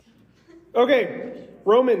Okay,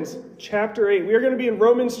 Romans chapter 8. We are going to be in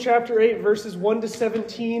Romans chapter 8, verses 1 to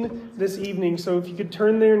 17 this evening. So if you could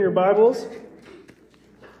turn there in your Bibles.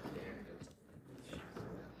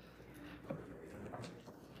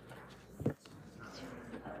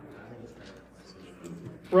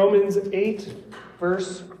 Romans 8,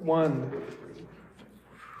 verse 1.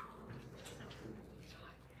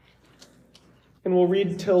 And we'll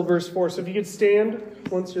read till verse 4. So if you could stand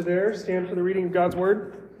once you're there, stand for the reading of God's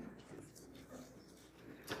Word.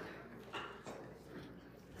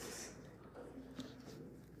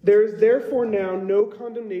 There is therefore now no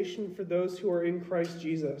condemnation for those who are in Christ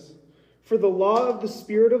Jesus. For the law of the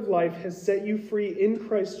Spirit of life has set you free in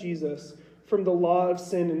Christ Jesus from the law of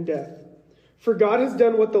sin and death. For God has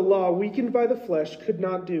done what the law, weakened by the flesh, could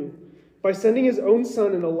not do. By sending his own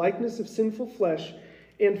Son in the likeness of sinful flesh,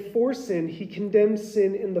 and for sin he condemned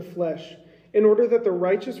sin in the flesh, in order that the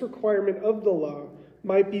righteous requirement of the law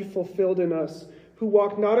might be fulfilled in us, who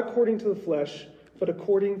walk not according to the flesh, but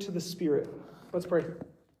according to the Spirit. Let's pray.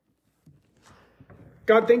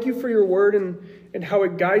 God, thank you for your word and how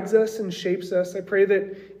it guides us and shapes us. I pray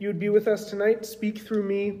that you would be with us tonight, speak through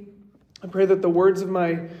me. I pray that the words of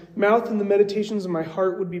my mouth and the meditations of my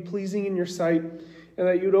heart would be pleasing in your sight, and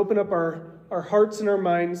that you would open up our hearts and our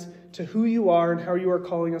minds to who you are and how you are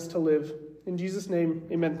calling us to live. In Jesus' name,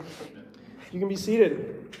 amen. You can be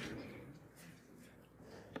seated.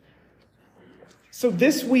 So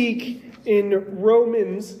this week in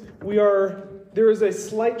Romans, there is a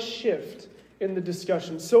slight shift in the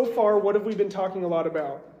discussion. So far, what have we been talking a lot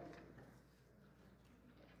about?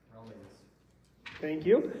 Romans. Thank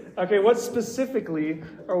you. Okay, what specifically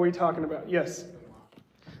are we talking about? Yes.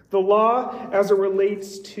 The law as it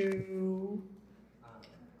relates to...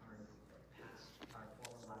 our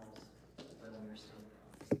former lives when we were still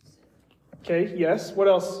in sin. Okay, yes. What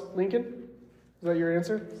else? Lincoln? Is that your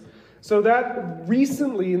answer? So that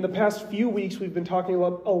recently, in the past few weeks, we've been talking a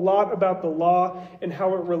lot about the law and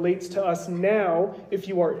how it relates to us now. If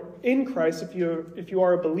you are in Christ, if you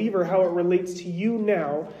are a believer, how it relates to you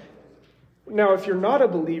now. Now, if you're not a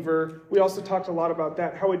believer, we also talked a lot about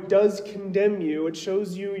that, how it does condemn you. It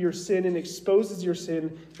shows you your sin and exposes your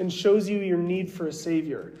sin and shows you your need for a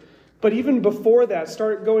Savior. But even before that,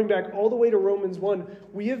 start going back all the way to Romans 1,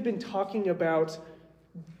 we have been talking about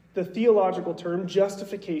the theological term,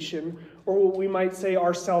 justification, or what we might say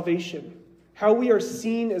our salvation. How we are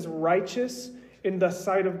seen as righteous in the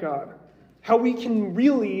sight of God. How we can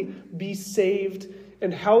really be saved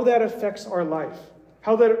and how that affects our life.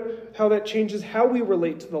 How that changes how we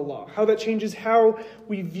relate to the law. How that changes how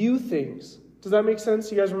we view things. Does that make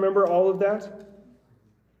sense? You guys remember all of that?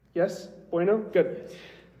 Yes? Bueno? Good.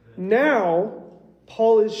 Now,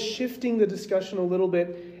 Paul is shifting the discussion a little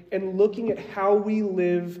bit and looking at how we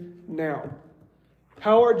live now.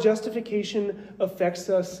 How our justification affects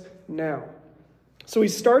us now. So he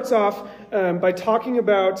starts off by talking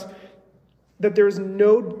about that there is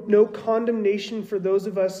no condemnation for those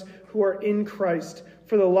of us who are in Christ.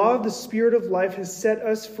 For the law of the Spirit of life has set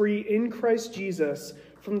us free in Christ Jesus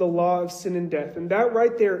from the law of sin and death. And that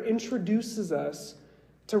right there introduces us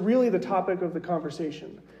to really the topic of the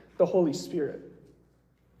conversation, the Holy Spirit.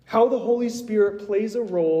 How the Holy Spirit plays a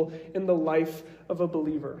role in the life of a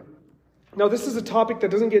believer. Now, this is a topic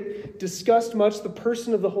that doesn't get discussed much. The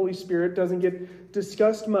person of the Holy Spirit doesn't get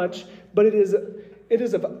discussed much, but it is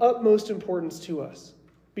of utmost importance to us.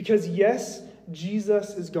 Because yes,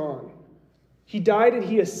 Jesus is gone. He died and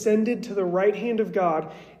he ascended to the right hand of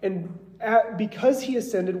God. And because he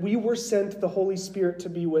ascended, we were sent the Holy Spirit to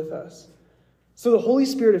be with us. So the Holy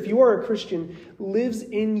Spirit, if you are a Christian, lives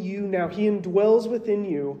in you now. He indwells within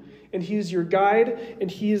you, and he is your guide, and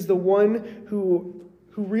he is the one who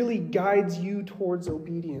really guides you towards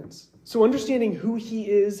obedience. So understanding who he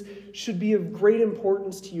is should be of great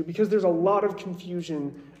importance to you, because there's a lot of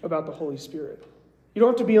confusion about the Holy Spirit. You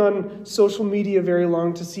don't have to be on social media very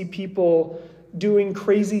long to see people doing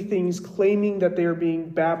crazy things, claiming that they are being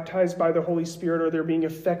baptized by the Holy Spirit or they're being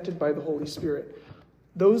affected by the Holy Spirit.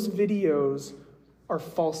 Those videos are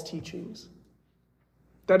false teachings.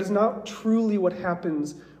 That is not truly what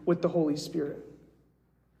happens with the Holy Spirit.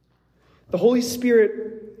 The Holy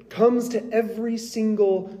Spirit comes to every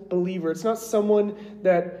single believer. It's not someone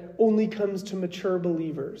that only comes to mature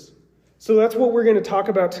believers. So that's what we're going to talk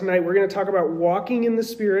about tonight. We're going to talk about walking in the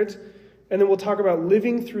Spirit, and then we'll talk about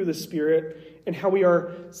living through the Spirit and how we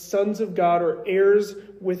are sons of God or heirs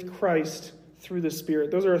with Christ through the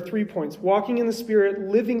Spirit. Those are our 3 points. Walking in the Spirit,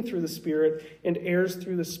 living through the Spirit, and heirs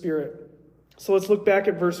through the Spirit. So let's look back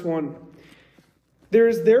at verse 1. There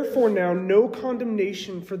is therefore now no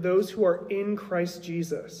condemnation for those who are in Christ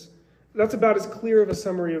Jesus. That's about as clear of a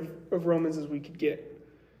summary of Romans as we could get.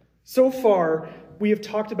 So far, we have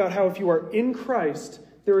talked about how if you are in Christ,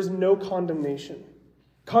 there is no condemnation.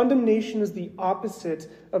 Condemnation is the opposite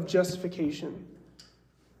of justification.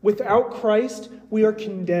 Without Christ, we are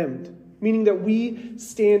condemned, meaning that we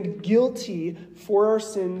stand guilty for our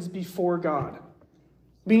sins before God.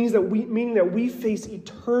 Meaning that we face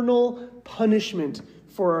eternal punishment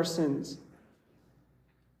for our sins.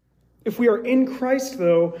 If we are in Christ,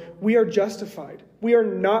 though, we are justified. We are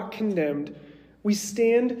not condemned. We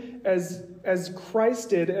stand as Christ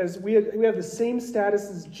did, as we have the same status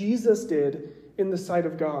as Jesus did in the sight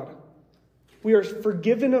of God. We are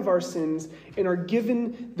forgiven of our sins and are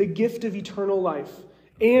given the gift of eternal life.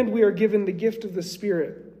 And we are given the gift of the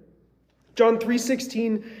Spirit. John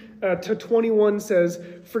 3:16 to 21 says,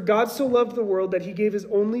 "For God so loved the world that he gave his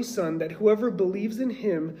only Son, that whoever believes in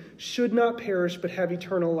him should not perish but have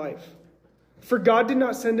eternal life. For God did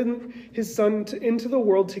not send his Son into the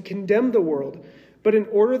world to condemn the world, but in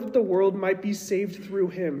order that the world might be saved through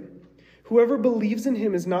him. Whoever believes in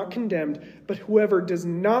him is not condemned, but whoever does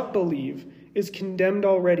not believe is condemned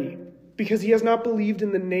already, because he has not believed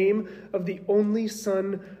in the name of the only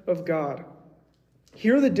Son of God."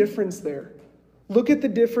 Hear the difference there. Look at the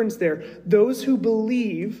difference there. Those who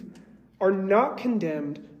believe are not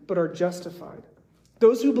condemned, but are justified.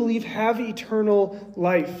 Those who believe have eternal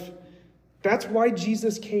life. That's why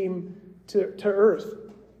Jesus came to earth,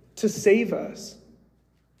 to save us.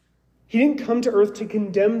 He didn't come to earth to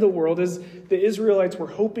condemn the world as the Israelites were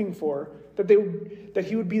hoping for, that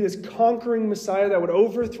he would be this conquering Messiah that would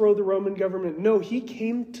overthrow the Roman government. No, he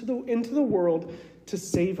came into the world to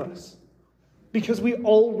save us because we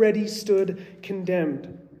already stood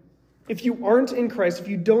condemned. If you aren't in Christ, if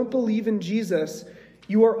you don't believe in Jesus,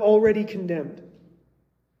 you are already condemned.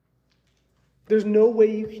 There's no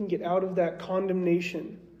way you can get out of that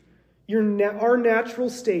condemnation. Our natural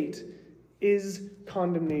state is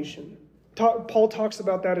condemnation. Paul talks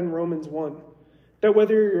about that in Romans 1. That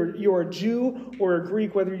whether you're a Jew or a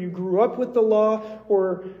Greek, whether you grew up with the law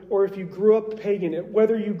or if you grew up pagan,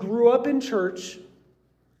 whether you grew up in church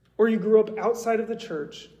or you grew up outside of the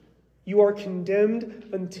church, you are condemned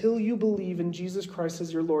until you believe in Jesus Christ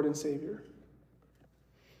as your Lord and Savior.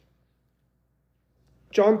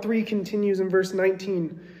 John 3 continues in verse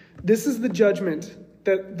 19. "This is the judgment,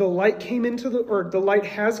 that the light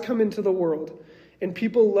has come into the world, and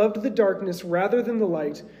people loved the darkness rather than the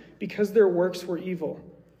light, because their works were evil.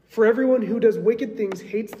 For everyone who does wicked things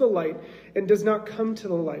hates the light and does not come to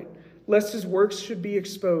the light, lest his works should be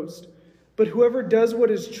exposed. But whoever does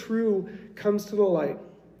what is true comes to the light,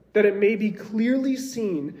 that it may be clearly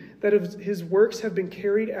seen that his works have been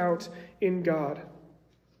carried out in God."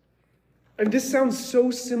 And this sounds so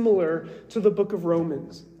similar to the book of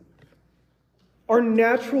Romans. Our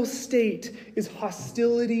natural state is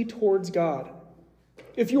hostility towards God.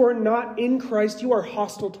 If you are not in Christ, you are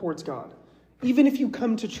hostile towards God. Even if you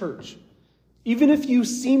come to church. Even if you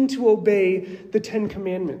seem to obey the 10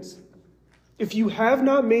 Commandments. If you have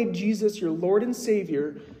not made Jesus your Lord and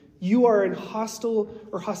Savior, you are in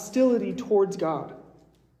hostility towards God.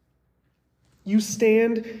 You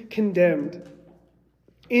stand condemned.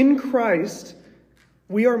 In Christ,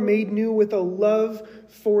 we are made new with a love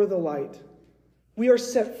for the light. We are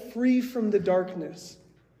set free from the darkness.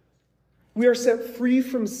 We are set free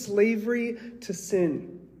from slavery to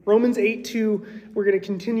sin. Romans 8:2, we're going to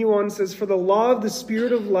continue on, says, "For the law of the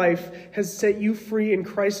Spirit of life has set you free in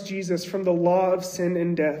Christ Jesus from the law of sin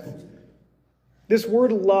and death." This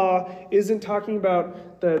word law isn't talking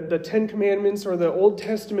about the 10 Commandments or the Old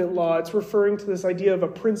Testament law. It's referring to this idea of a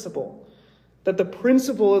principle. That the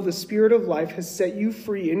principle of the Spirit of life has set you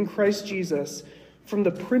free in Christ Jesus from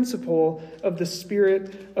the principle of the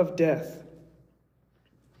spirit of death.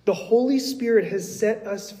 The Holy Spirit has set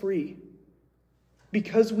us free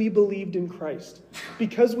because we believed in Christ,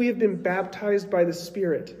 because we have been baptized by the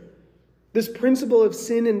Spirit. This principle of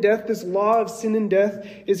sin and death, this law of sin and death,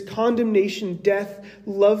 is condemnation, death,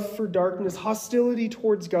 love for darkness, hostility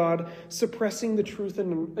towards God, suppressing the truth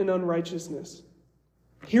and unrighteousness.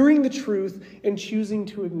 Hearing the truth and choosing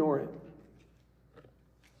to ignore it.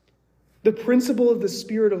 The principle of the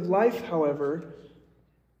Spirit of life, however,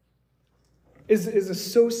 is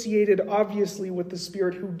associated obviously with the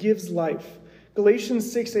Spirit who gives life. Galatians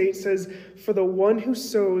 6:8 says, "For the one who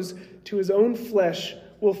sows to his own flesh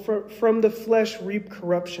will from the flesh reap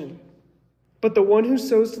corruption. But the one who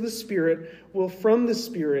sows to the Spirit will from the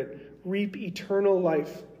Spirit reap eternal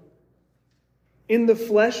life." In the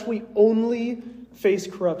flesh, we only face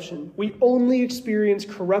corruption. We only experience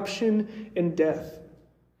corruption and death.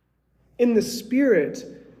 In the Spirit,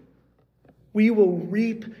 we will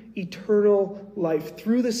reap eternal life.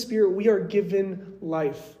 Through the Spirit, we are given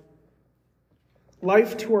life.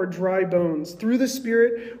 Life to our dry bones. Through the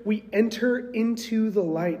Spirit, we enter into the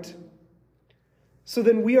light. So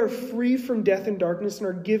then we are free from death and darkness and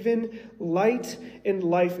are given light and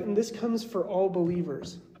life. And this comes for all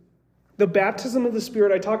believers. The baptism of the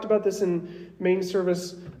Spirit, I talked about this in main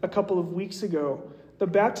service a couple of weeks ago. The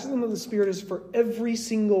baptism of the Spirit is for every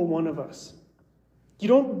single one of us. You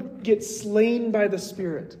don't get slain by the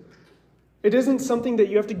Spirit. It isn't something that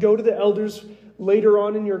you have to go to the elders later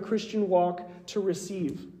on in your Christian walk to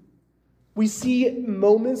receive. We see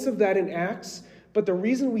moments of that in Acts, but the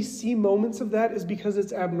reason we see moments of that is because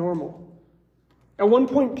it's abnormal. At one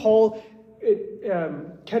point, Paul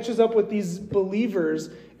catches up with these believers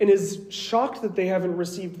and is shocked that they haven't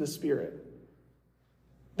received the Spirit.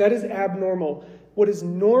 That is abnormal. What is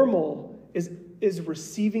normal is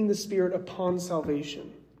receiving the Spirit upon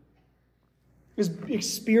salvation. Is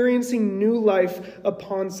experiencing new life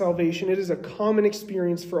upon salvation. It is a common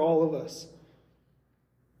experience for all of us.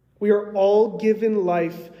 We are all given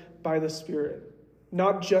life by the Spirit,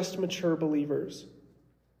 not just mature believers.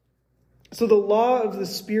 So the law of the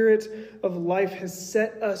Spirit of life has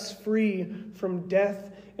set us free from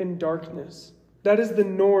death and darkness. That is the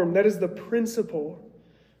norm. That is the principle.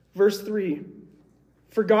 Verse 3.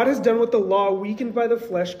 For God has done what the law, weakened by the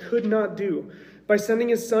flesh, could not do. By sending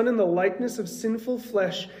his Son in the likeness of sinful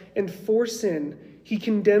flesh, and for sin, he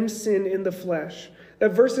condemned sin in the flesh.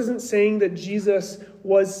 That verse isn't saying that Jesus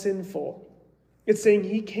was sinful. It's saying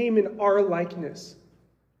he came in our likeness.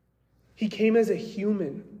 He came as a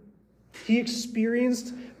human. He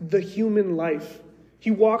experienced the human life.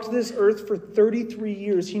 He walked this earth for 33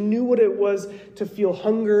 years. He knew what it was to feel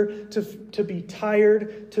hunger, to be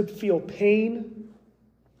tired, to feel pain.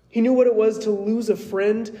 He knew what it was to lose a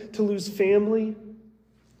friend, to lose family,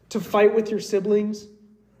 to fight with your siblings.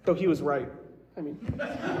 Though he was right.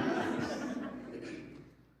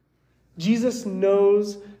 Jesus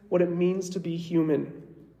knows what it means to be human.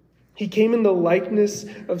 He came in the likeness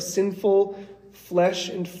of sinful flesh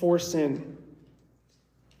and for sin.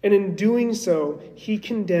 And in doing so, he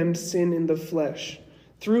condemned sin in the flesh.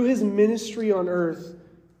 Through his ministry on earth,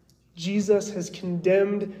 Jesus has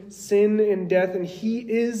condemned sin and death, and he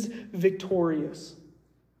is victorious.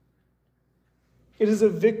 It is a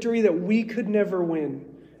victory that we could never win,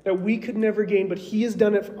 that we could never gain, but he has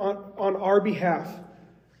done it on our behalf.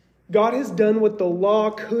 God has done what the law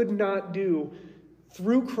could not do.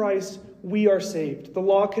 Through Christ, we are saved. The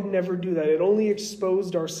law could never do that. It only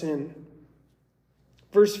exposed our sin.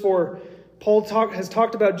 Verse 4, Paul has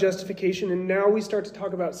talked about justification, and now we start to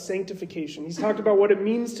talk about sanctification. He's talked about what it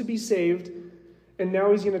means to be saved, and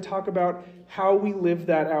now he's going to talk about how we live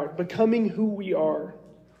that out, becoming who we are.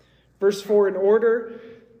 Verse 4,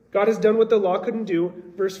 God has done what the law couldn't do.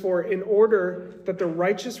 Verse 4, in order that the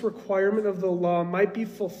righteous requirement of the law might be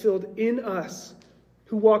fulfilled in us,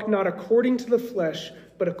 who walk not according to the flesh,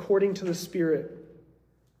 but according to the Spirit.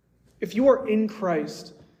 If you are in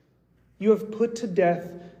Christ, you have put to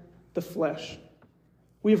death the flesh.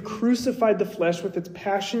 We have crucified the flesh with its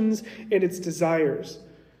passions and its desires.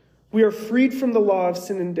 We are freed from the law of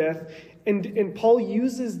sin and death. And Paul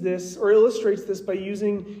uses this, or illustrates this, by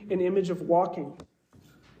using an image of walking.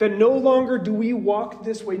 That no longer do we walk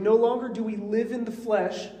this way. No longer do we live in the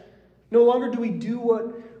flesh. No longer do we do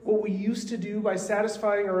what we used to do by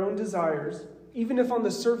satisfying our own desires, even if on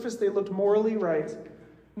the surface they looked morally right.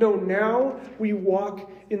 No, now we walk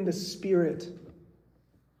in the Spirit.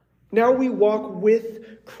 Now we walk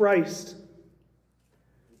with Christ.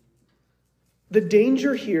 The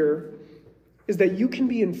danger here is that you can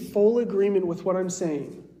be in full agreement with what I'm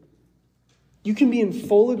saying. You can be in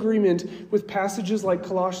full agreement with passages like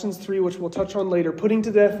Colossians 3, which we'll touch on later, putting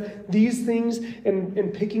to death these things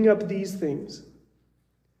and picking up these things.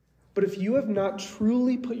 But if you have not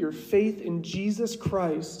truly put your faith in Jesus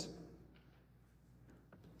Christ,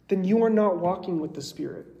 then you are not walking with the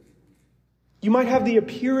Spirit. You might have the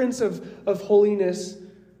appearance of holiness,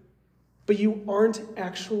 but you aren't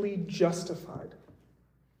actually justified.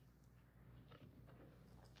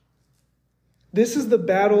 This is the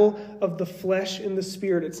battle of the flesh and the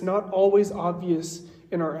Spirit. It's not always obvious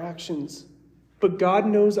in our actions, but God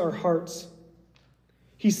knows our hearts.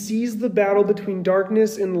 He sees the battle between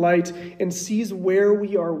darkness and light and sees where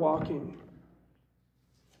we are walking.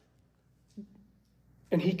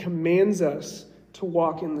 And he commands us to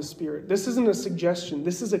walk in the Spirit. This isn't a suggestion.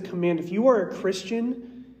 This is a command. If you are a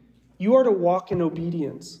Christian, you are to walk in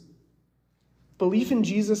obedience. Belief in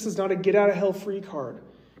Jesus is not a get-out-of-hell-free card.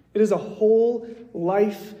 It is a whole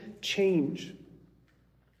life change.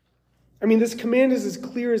 I mean, this command is as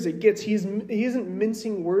clear as it gets. He isn't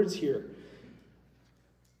mincing words here.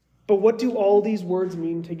 But what do all these words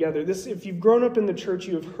mean together? If you've grown up in the church,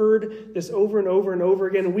 you have heard this over and over and over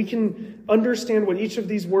again, and we can understand what each of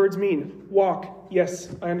these words mean. Walk.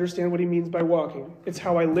 Yes, I understand what he means by walking. It's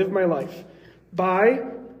how I live my life. By,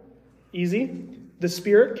 easy. The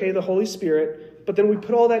Spirit, okay, the Holy Spirit. But then we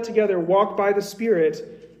put all that together, walk by the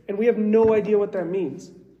Spirit, and we have no idea what that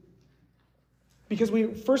means.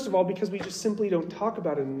 First of all, because we just simply don't talk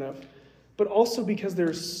about it enough. But also because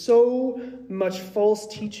there's so much false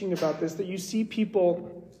teaching about this that you see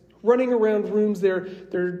people running around rooms,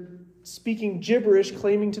 they're speaking gibberish,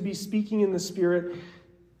 claiming to be speaking in the Spirit,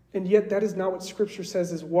 and yet that is not what Scripture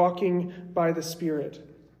says is walking by the Spirit.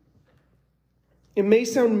 It may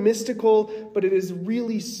sound mystical, but it is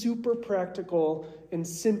really super practical and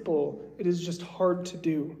simple. It is just hard to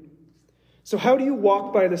do. So how do you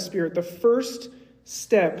walk by the Spirit? The first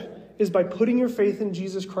step is by putting your faith in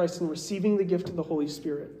Jesus Christ and receiving the gift of the Holy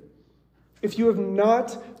Spirit. If you have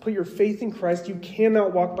not put your faith in Christ, you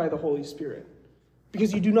cannot walk by the Holy Spirit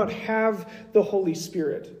because you do not have the Holy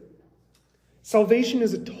Spirit. Salvation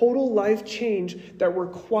is a total life change that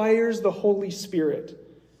requires the Holy Spirit.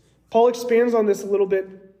 Paul expands on this a little bit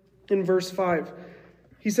in verse 5.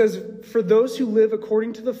 He says, "For those who live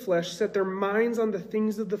according to the flesh set their minds on the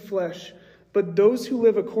things of the flesh, but those who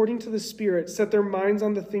live according to the Spirit set their minds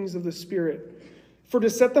on the things of the Spirit. For to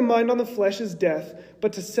set the mind on the flesh is death,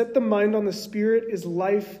 but to set the mind on the Spirit is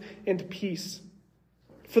life and peace.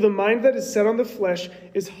 For the mind that is set on the flesh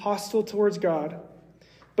is hostile towards God,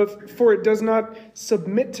 for it does not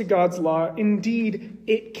submit to God's law. Indeed,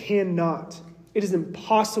 it cannot. It is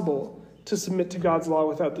impossible to submit to God's law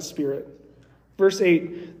without the Spirit." Verse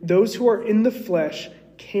 8, "Those who are in the flesh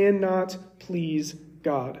cannot please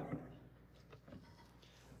God."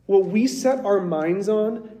 What we set our minds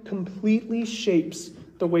on completely shapes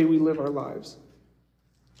the way we live our lives.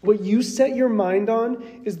 What you set your mind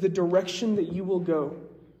on is the direction that you will go.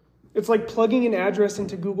 It's like plugging an address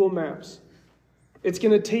into Google Maps. It's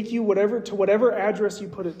going to take you to whatever address you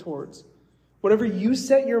put it towards. Whatever you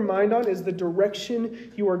set your mind on is the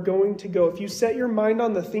direction you are going to go. If you set your mind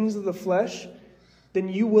on the things of the flesh, then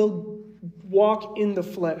you will walk in the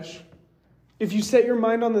flesh. If you set your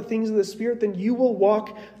mind on the things of the Spirit, then you will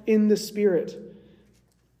walk in the Spirit.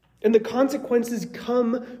 And the consequences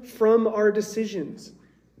come from our decisions.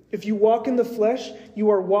 If you walk in the flesh,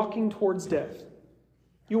 you are walking towards death.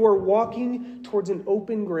 You are walking towards an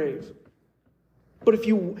open grave. But if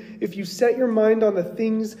you set your mind on the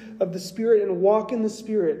things of the Spirit and walk in the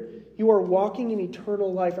Spirit, you are walking in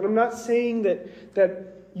eternal life. And I'm not saying that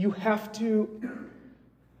you have to,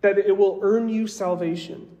 that it will earn you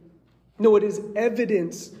salvation. No, it is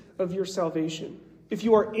evidence of your salvation. If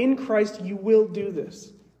you are in Christ, you will do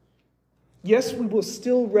this. Yes, we will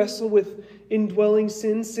still wrestle with indwelling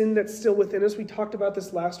sin that's still within us. We talked about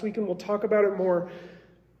this last week, and we'll talk about it more.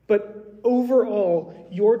 But overall,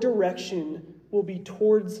 your direction will be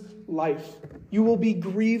towards life. You will be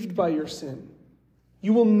grieved by your sin.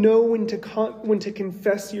 You will know when to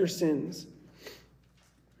confess your sins.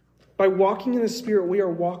 By walking in the Spirit, we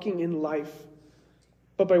are walking in life.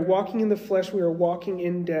 But by walking in the flesh, we are walking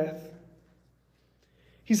in death.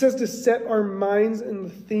 He says to set our minds in the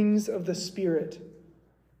things of the Spirit.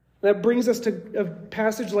 That brings us to a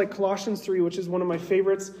passage like Colossians 3, which is one of my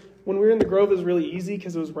favorites. When we were in the Grove, it was really easy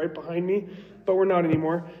because it was right behind me, but we're not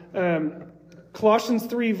anymore. Colossians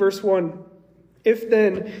 3, verse 1. "If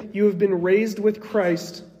then you have been raised with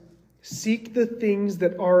Christ, seek the things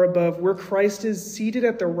that are above, where Christ is seated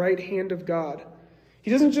at the right hand of God."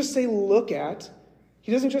 He doesn't just say look at.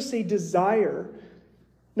 He doesn't just say desire.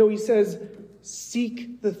 No, he says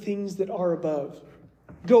seek the things that are above.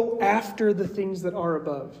 Go after the things that are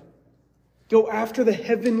above. Go after the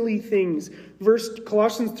heavenly things.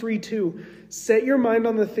 Colossians 3:2. "Set your mind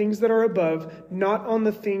on the things that are above, not on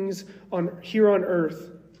the things here on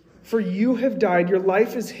earth. For you have died. Your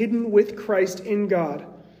life is hidden with Christ in God.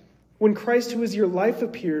 When Christ, who is your life,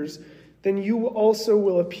 appears, then you also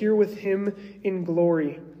will appear with him in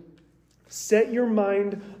glory." Set your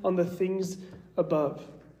mind on the things above.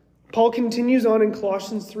 Paul continues on in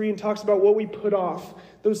Colossians 3 and talks about what we put off,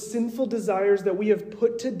 those sinful desires that we have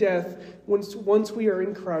put to death once we are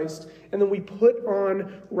in Christ, and then we put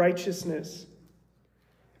on righteousness.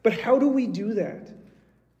 But how do we do that?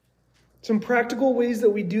 Some practical ways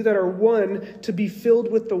that we do that are, one, to be filled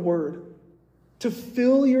with the Word, to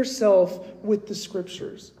fill yourself with the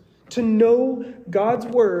Scriptures, to know God's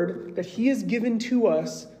Word that He has given to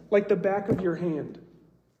us like the back of your hand.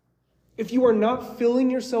 If you are not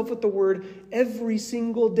filling yourself with the Word every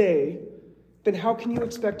single day, then how can you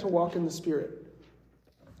expect to walk in the Spirit?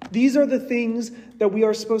 These are the things that we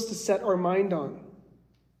are supposed to set our mind on.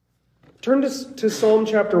 Turn to Psalm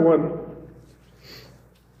chapter 1.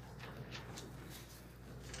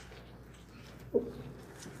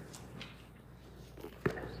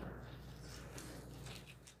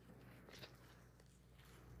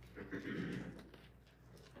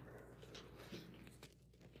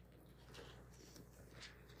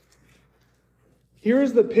 Here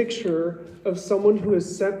is the picture of someone who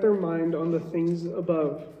has set their mind on the things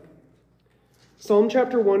above. Psalm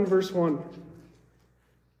chapter 1, verse 1.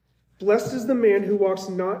 Blessed is the man who walks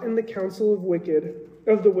not in the counsel of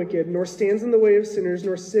the wicked, nor stands in the way of sinners,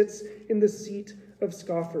 nor sits in the seat of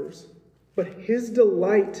scoffers. But his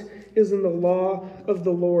delight is in the law of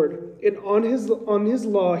the Lord, and on his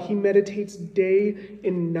law he meditates day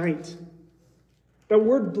and night. That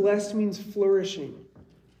word blessed means flourishing.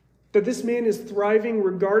 That this man is thriving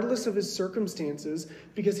regardless of his circumstances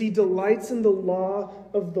because he delights in the law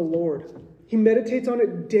of the Lord. He meditates on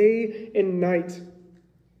it day and night.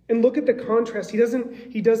 And look at the contrast. He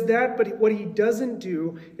does that, but what he doesn't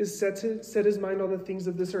do is set his mind on the things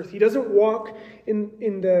of this earth. He doesn't walk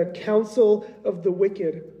in the counsel of the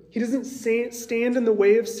wicked. He doesn't stand in the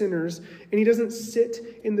way of sinners, and he doesn't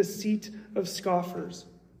sit in the seat of scoffers.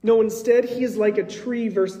 No, instead, he is like a tree,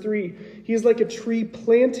 verse 3. He is like a tree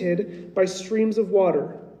planted by streams of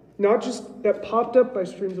water. Not just that popped up by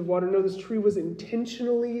streams of water. No, this tree was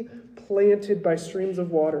intentionally planted by streams of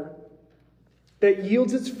water. That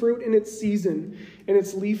yields its fruit in its season, and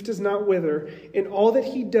its leaf does not wither. In all that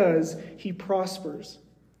he does, he prospers.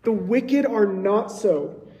 The wicked are not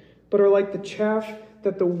so, but are like the chaff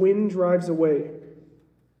that the wind drives away.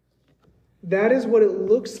 That is what it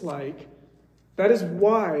looks like. That is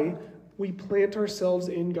why we plant ourselves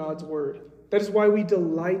in God's word. That is why we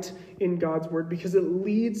delight in God's word, because it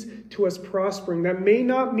leads to us prospering. That may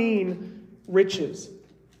not mean riches.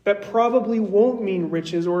 That probably won't mean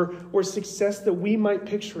riches or success that we might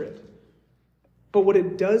picture it. But what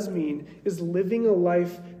it does mean is living a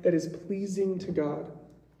life that is pleasing to God.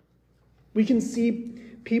 We can see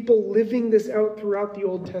people living this out throughout the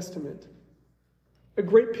Old Testament. A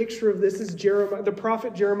great picture of this is Jeremiah, the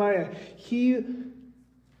prophet Jeremiah. He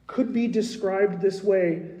could be described this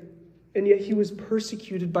way, and yet he was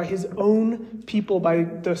persecuted by his own people, by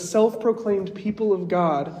the self-proclaimed people of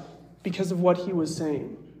God, because of what he was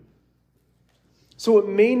saying. So it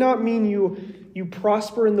may not mean you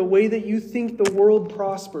prosper in the way that you think the world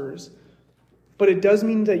prospers, but it does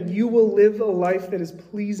mean that you will live a life that is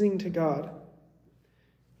pleasing to God.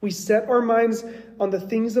 We set our minds on the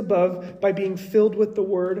things above by being filled with the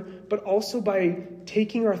word, but also by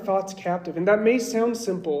taking our thoughts captive. And that may sound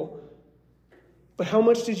simple, but how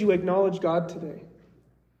much did you acknowledge God today?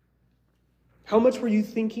 How much were you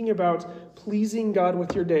thinking about pleasing God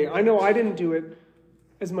with your day? I know I didn't do it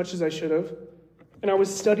as much as I should have, and I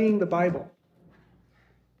was studying the Bible.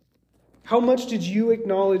 How much did you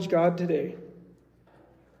acknowledge God today?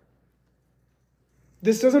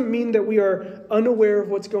 This doesn't mean that we are unaware of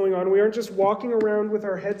what's going on. We aren't just walking around with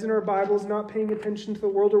our heads in our Bibles, not paying attention to the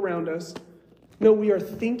world around us. No, we are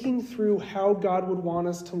thinking through how God would want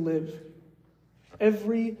us to live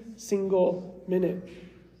every single minute.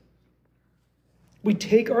 We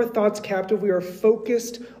take our thoughts captive. We are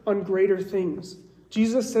focused on greater things.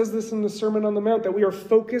 Jesus says this in the Sermon on the Mount, that we are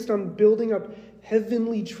focused on building up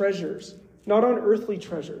heavenly treasures, not on earthly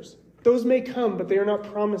treasures. Those may come, but they are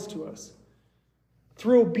not promised to us.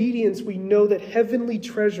 Through obedience, we know that heavenly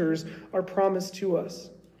treasures are promised to us.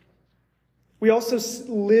 We also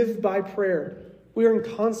live by prayer. We are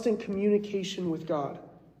in constant communication with God.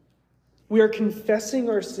 We are confessing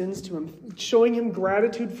our sins to him, showing him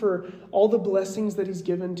gratitude for all the blessings that he's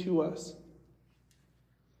given to us.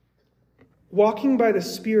 Walking by the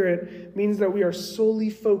Spirit means that we are solely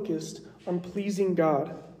focused on pleasing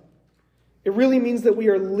God. It really means that we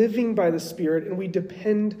are living by the Spirit and we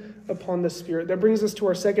depend upon the Spirit. That brings us to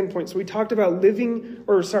our second point. So we talked about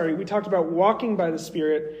walking by the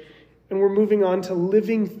Spirit, and we're moving on to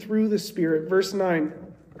living through the Spirit. Verse 9,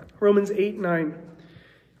 Romans 8:9.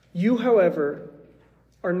 You, however,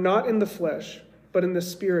 are not in the flesh, but in the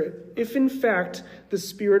Spirit, if in fact the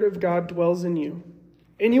Spirit of God dwells in you.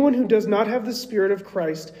 Anyone who does not have the Spirit of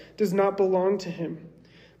Christ does not belong to him.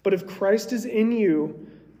 But if Christ is in you,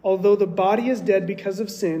 although the body is dead because of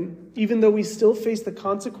sin, even though we still face the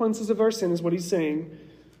consequences of our sin, is what he's saying,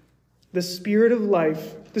 the Spirit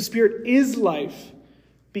is life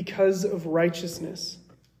because of righteousness.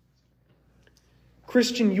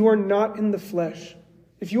 Christian, you are not in the flesh.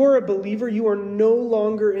 If you are a believer, you are no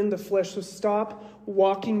longer in the flesh, so stop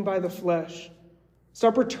walking by the flesh.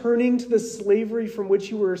 Stop returning to the slavery from which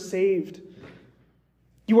you were saved.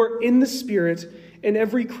 You are in the Spirit, and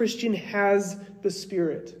every Christian has the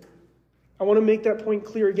Spirit. I want to make that point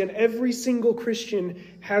clear again. Every single Christian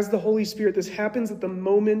has the Holy Spirit. This happens at the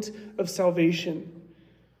moment of salvation.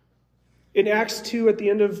 In Acts 2, at the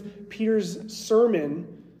end of Peter's sermon,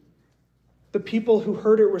 the people who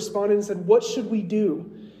heard it responded and said, "What should we do?"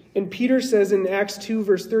 And Peter says in Acts 2,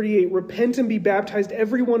 verse 38, "Repent and be baptized,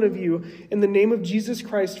 every one of you, in the name of Jesus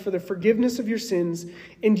Christ for the forgiveness of your sins,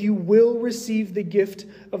 and you will receive the gift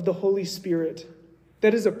of the Holy Spirit."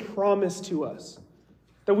 That is a promise to us,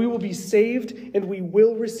 that we will be saved and we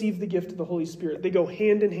will receive the gift of the Holy Spirit. They go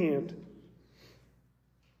hand in hand.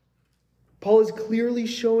 Paul is clearly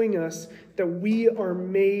showing us that we are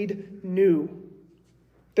made new.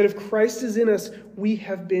 That if Christ is in us, we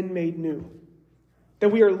have been made new. That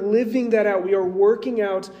we are living that out. We are working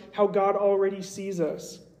out how God already sees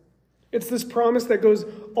us. It's this promise that goes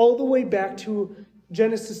all the way back to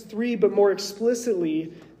Genesis 3, but more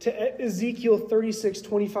explicitly to Ezekiel 36,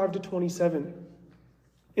 25 to 27.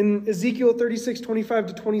 In Ezekiel 36, 25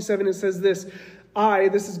 to 27, it says this,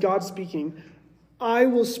 this is God speaking, "I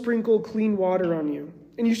will sprinkle clean water on you,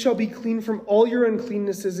 and you shall be clean from all your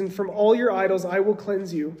uncleannesses, and from all your idols I will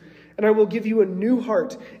cleanse you. And I will give you a new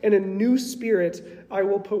heart, and a new spirit I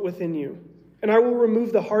will put within you. And I will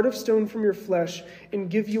remove the heart of stone from your flesh, and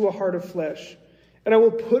give you a heart of flesh. And I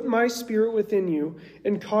will put my spirit within you,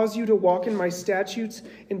 and cause you to walk in my statutes,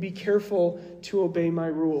 and be careful to obey my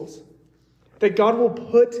rules." That God will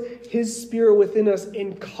put his spirit within us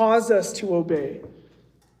and cause us to obey.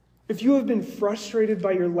 If you have been frustrated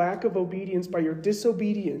by your lack of obedience, by your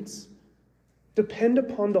disobedience, depend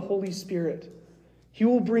upon the Holy Spirit. He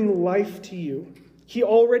will bring life to you. He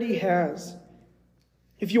already has.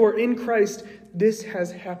 If you are in Christ, this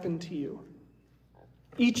has happened to you.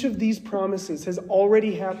 Each of these promises has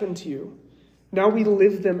already happened to you. Now we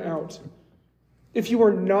live them out. If you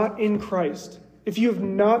are not in Christ, if you have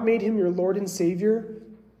not made him your Lord and Savior,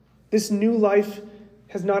 this new life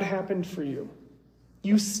has not happened for you.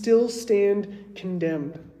 You still stand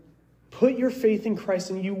condemned. Put your faith in Christ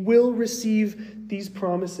and you will receive these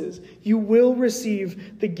promises. You will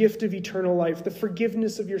receive the gift of eternal life, the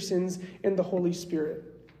forgiveness of your sins, and the Holy Spirit.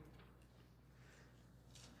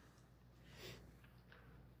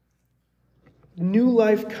 New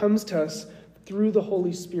life comes to us through the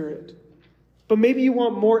Holy Spirit. But maybe you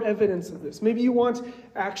want more evidence of this. Maybe you want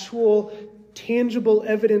actual, tangible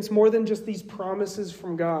evidence more than just these promises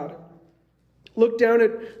from God. Look down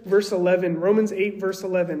at verse 11, Romans 8, verse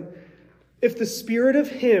 11. "If the spirit of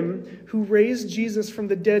him who raised Jesus from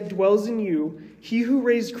the dead dwells in you, he who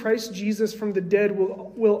raised Christ Jesus from the dead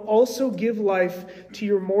will also give life to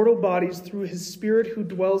your mortal bodies through his spirit who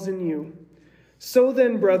dwells in you. So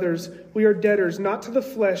then, brothers, we are debtors, not to the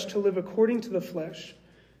flesh, to live according to the flesh.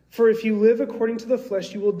 For if you live according to the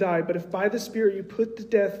flesh, you will die. But if by the Spirit you put to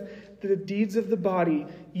death the deeds of the body,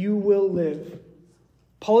 you will live."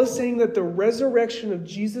 Paul is saying that the resurrection of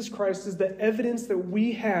Jesus Christ is the evidence that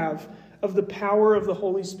we have of the power of the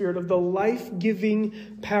Holy Spirit, of the life-giving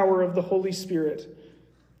power of the Holy Spirit.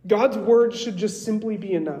 God's word should just simply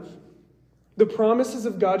be enough. The promises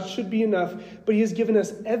of God should be enough, but he has given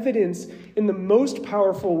us evidence in the most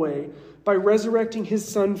powerful way by resurrecting his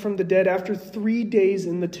Son from the dead after 3 days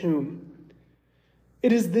in the tomb.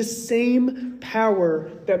 It is this same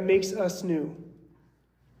power that makes us new.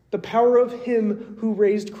 The power of him who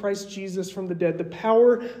raised Christ Jesus from the dead. The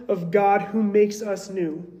power of God who makes us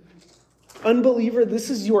new. Unbeliever, this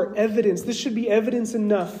is your evidence. This should be evidence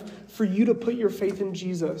enough for you to put your faith in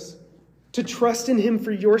Jesus, to trust in him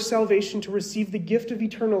for your salvation, to receive the gift of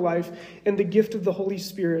eternal life and the gift of the Holy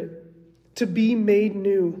Spirit, to be made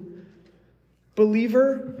new.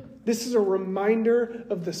 Believer, this is a reminder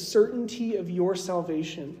of the certainty of your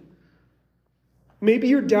salvation. Maybe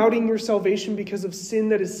you're doubting your salvation because of sin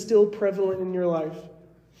that is still prevalent in your life.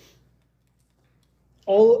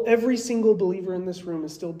 Every single believer in this room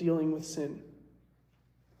is still dealing with sin.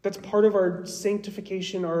 That's part of our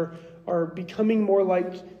sanctification, our becoming more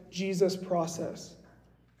like Jesus process.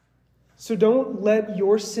 So don't let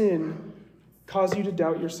your sin cause you to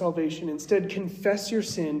doubt your salvation. Instead, confess your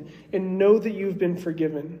sin and know that you've been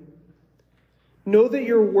forgiven. Know that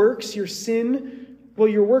your works,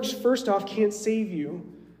 your works first off can't save you,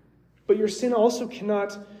 but your sin also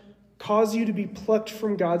cannot cause you to be plucked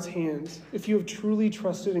from God's hands if you have truly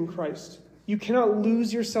trusted in Christ. You cannot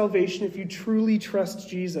lose your salvation if you truly trust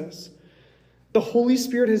Jesus. The Holy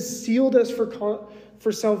Spirit has sealed us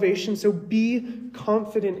for salvation, so be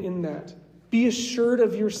confident in that. Be assured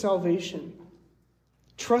of your salvation.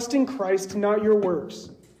 Trust in Christ, not your works.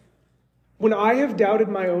 When I have doubted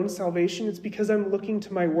my own salvation, it's because I'm looking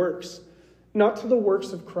to my works, not to the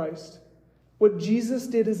works of Christ. What Jesus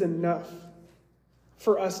did is enough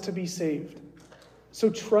for us to be saved. So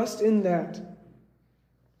trust in that.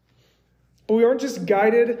 But we aren't just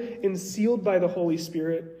guided and sealed by the Holy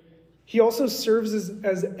Spirit. He also serves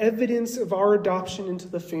as evidence of our adoption into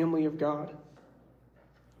the family of God.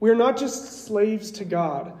 We are not just slaves to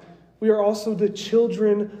God. We are also the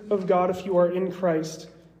children of God if you are in Christ.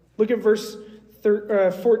 Look at verse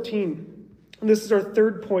 14. And this is our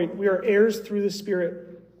third point. We are heirs through the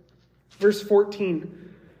Spirit. Verse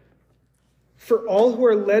 14. For all who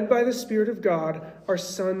are led by the Spirit of God are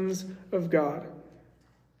sons of God.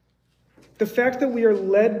 The fact that we are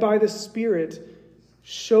led by the Spirit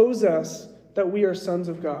shows us that we are sons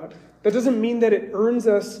of God. That doesn't mean that it earns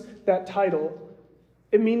us that title.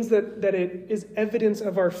 It means that it is evidence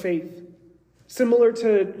of our faith. Similar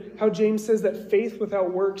to how James says that faith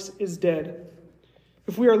without works is dead.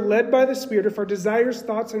 If we are led by the Spirit, if our desires,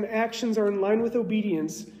 thoughts, and actions are in line with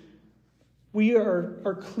obedience, we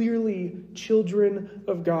are clearly children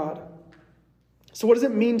of God. So what does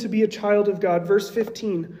it mean to be a child of God? Verse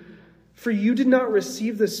 15, for you did not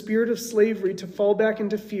receive the spirit of slavery to fall back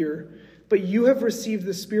into fear, but you have received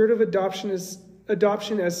the spirit of adoption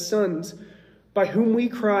as sons, by whom we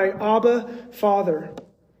cry, Abba, Father.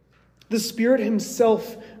 The Spirit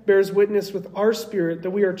himself bears witness with our spirit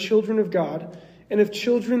that we are children of God, and if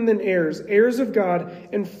children, then heirs, heirs of God,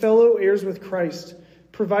 and fellow heirs with Christ,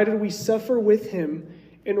 provided we suffer with him,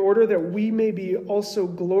 in order that we may be also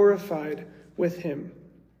glorified with him.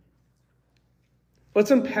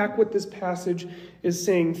 Let's unpack what this passage is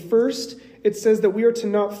saying. First, it says that we are to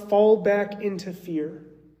not fall back into fear.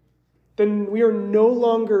 Then we are no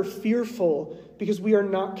longer fearful because we are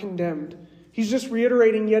not condemned. He's just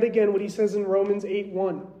reiterating yet again what he says in Romans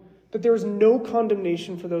 8:1, that there is no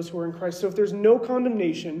condemnation for those who are in Christ. So if there's no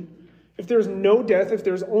condemnation, if there's no death, if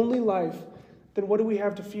there's only life, then what do we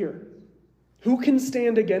have to fear? Who can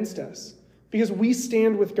stand against us? Because we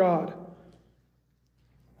stand with God.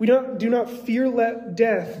 We do not fear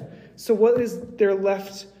death, so what is there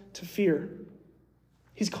left to fear?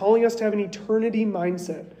 He's calling us to have an eternity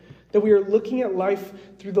mindset, that we are looking at life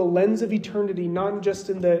through the lens of eternity, not just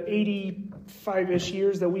in the 85-ish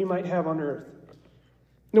years that we might have on earth.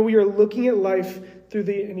 No, we are looking at life through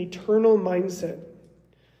an eternal mindset.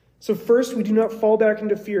 So first, we do not fall back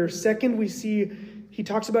into fear. Second, we see he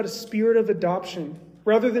talks about a spirit of adoption.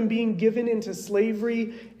 Rather than being given into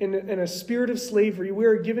slavery and a spirit of slavery, we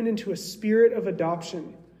are given into a spirit of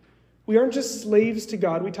adoption. We aren't just slaves to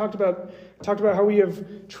God. We talked about how we have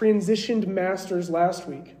transitioned masters last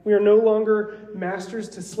week. We are no longer masters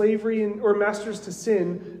to slavery or masters to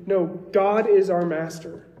sin. No, God is our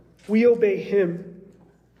master. We obey him.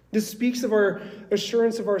 This speaks of our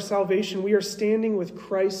assurance of our salvation. We are standing with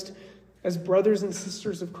Christ as brothers and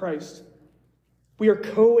sisters of Christ. We are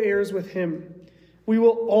co-heirs with him. We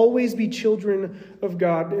will always be children of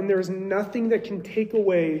God, and there is nothing that can take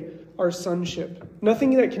away our sonship.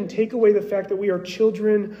 Nothing that can take away the fact that we are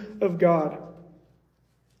children of God.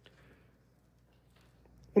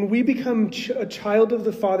 When we become a child of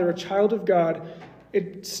the Father, a child of God,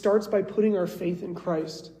 it starts by putting our faith in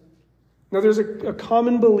Christ. Now, there's a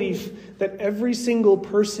common belief that every single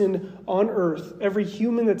person on earth, every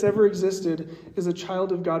human that's ever existed, is a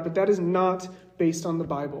child of God, but that is not based on the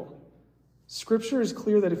Bible. Scripture is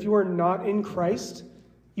clear that if you are not in Christ,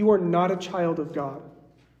 you are not a child of God.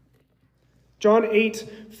 John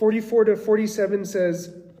 8:44-47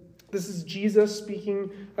 says, this is Jesus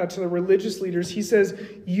speaking to the religious leaders. He says,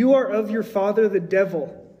 you are of your father the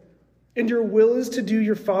devil, and your will is to do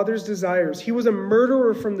your father's desires. He was a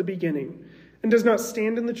murderer from the beginning and does not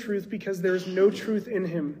stand in the truth because there is no truth in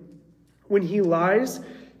him. When he lies,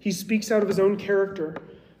 he speaks out of his own character,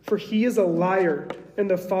 for he is a liar and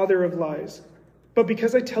the father of lies. But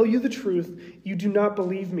because I tell you the truth, you do not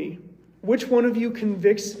believe me. Which one of you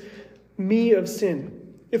convicts me of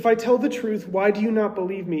sin? If I tell the truth, why do you not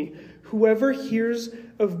believe me? Whoever is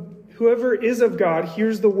of God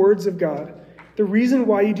hears the words of God. The reason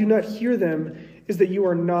why you do not hear them is that you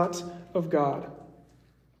are not of God.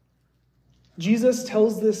 Jesus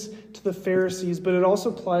tells this to the Pharisees, but it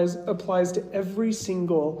also applies to every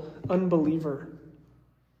single unbeliever.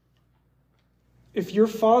 If your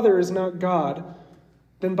father is not God,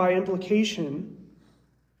 then by implication,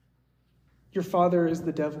 your father is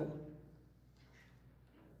the devil.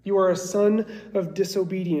 You are a son of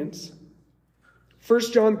disobedience. 1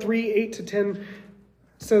 John 3:8-10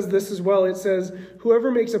 says this as well. It says,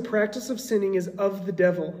 whoever makes a practice of sinning is of the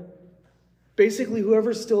devil. Basically,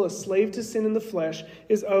 whoever's still a slave to sin in the flesh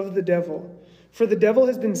is of the devil. For the devil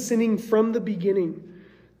has been sinning from the beginning.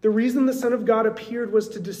 The reason the Son of God appeared was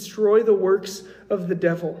to destroy the works of the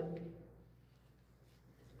devil.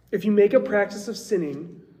 If you make a practice of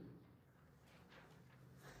sinning,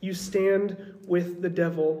 you stand with the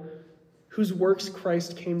devil, whose works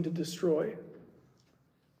Christ came to destroy.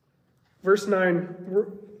 Verse 9,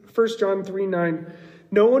 1 John 3:9.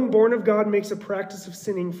 No one born of God makes a practice of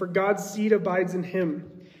sinning, for God's seed abides in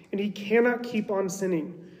him, and he cannot keep on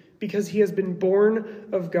sinning, because he has been born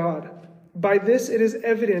of God. By this it is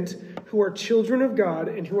evident who are children of God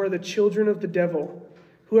and who are the children of the devil.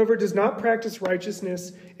 Whoever does not practice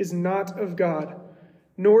righteousness is not of God,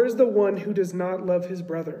 nor is the one who does not love his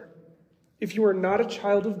brother. If you are not a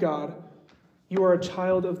child of God, you are a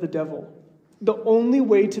child of the devil. The only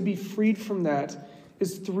way to be freed from that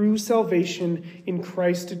is through salvation in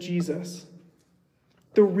Christ Jesus.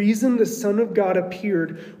 The reason the Son of God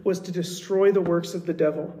appeared was to destroy the works of the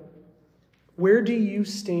devil. Where do you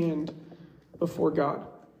stand before God?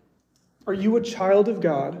 Are you a child of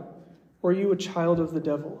God, or are you a child of the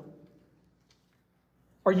devil?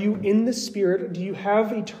 Are you in the Spirit? Do you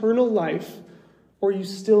have eternal life, or are you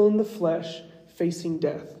still in the flesh facing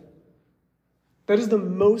death? That is the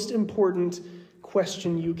most important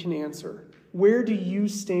question you can answer. Where do you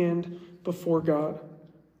stand before God?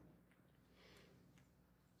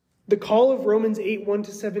 The call of Romans 8,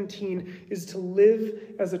 1-17 is to live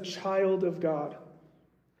as a child of God.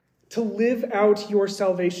 To live out your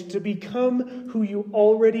salvation, to become who you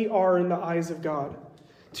already are in the eyes of God,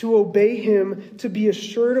 to obey him, to be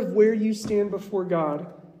assured of where you stand before God,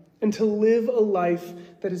 and to live a life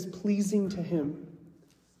that is pleasing to him.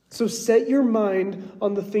 So set your mind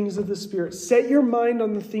on the things of the Spirit. Set your mind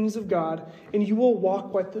on the things of God, and you will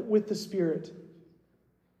walk with the Spirit.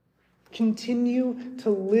 Continue to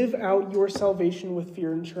live out your salvation with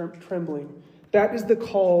fear and trembling. That is the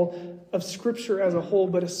call of Scripture as a whole,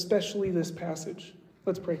 but especially this passage.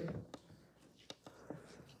 Let's pray.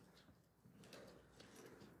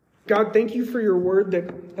 God, thank you for your word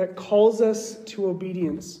that calls us to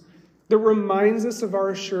obedience, that reminds us of our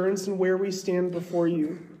assurance and where we stand before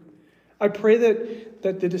you. I pray that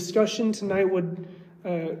the discussion tonight would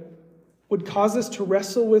cause us to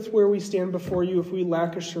wrestle with where we stand before you if we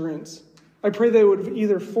lack assurance. I pray that it would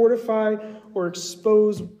either fortify or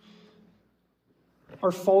expose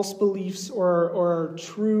our false beliefs or our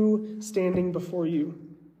true standing before you.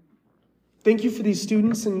 Thank you for these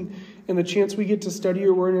students and the chance we get to study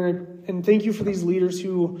your word, and thank you for these leaders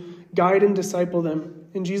who guide and disciple them.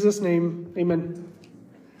 In Jesus' name, amen.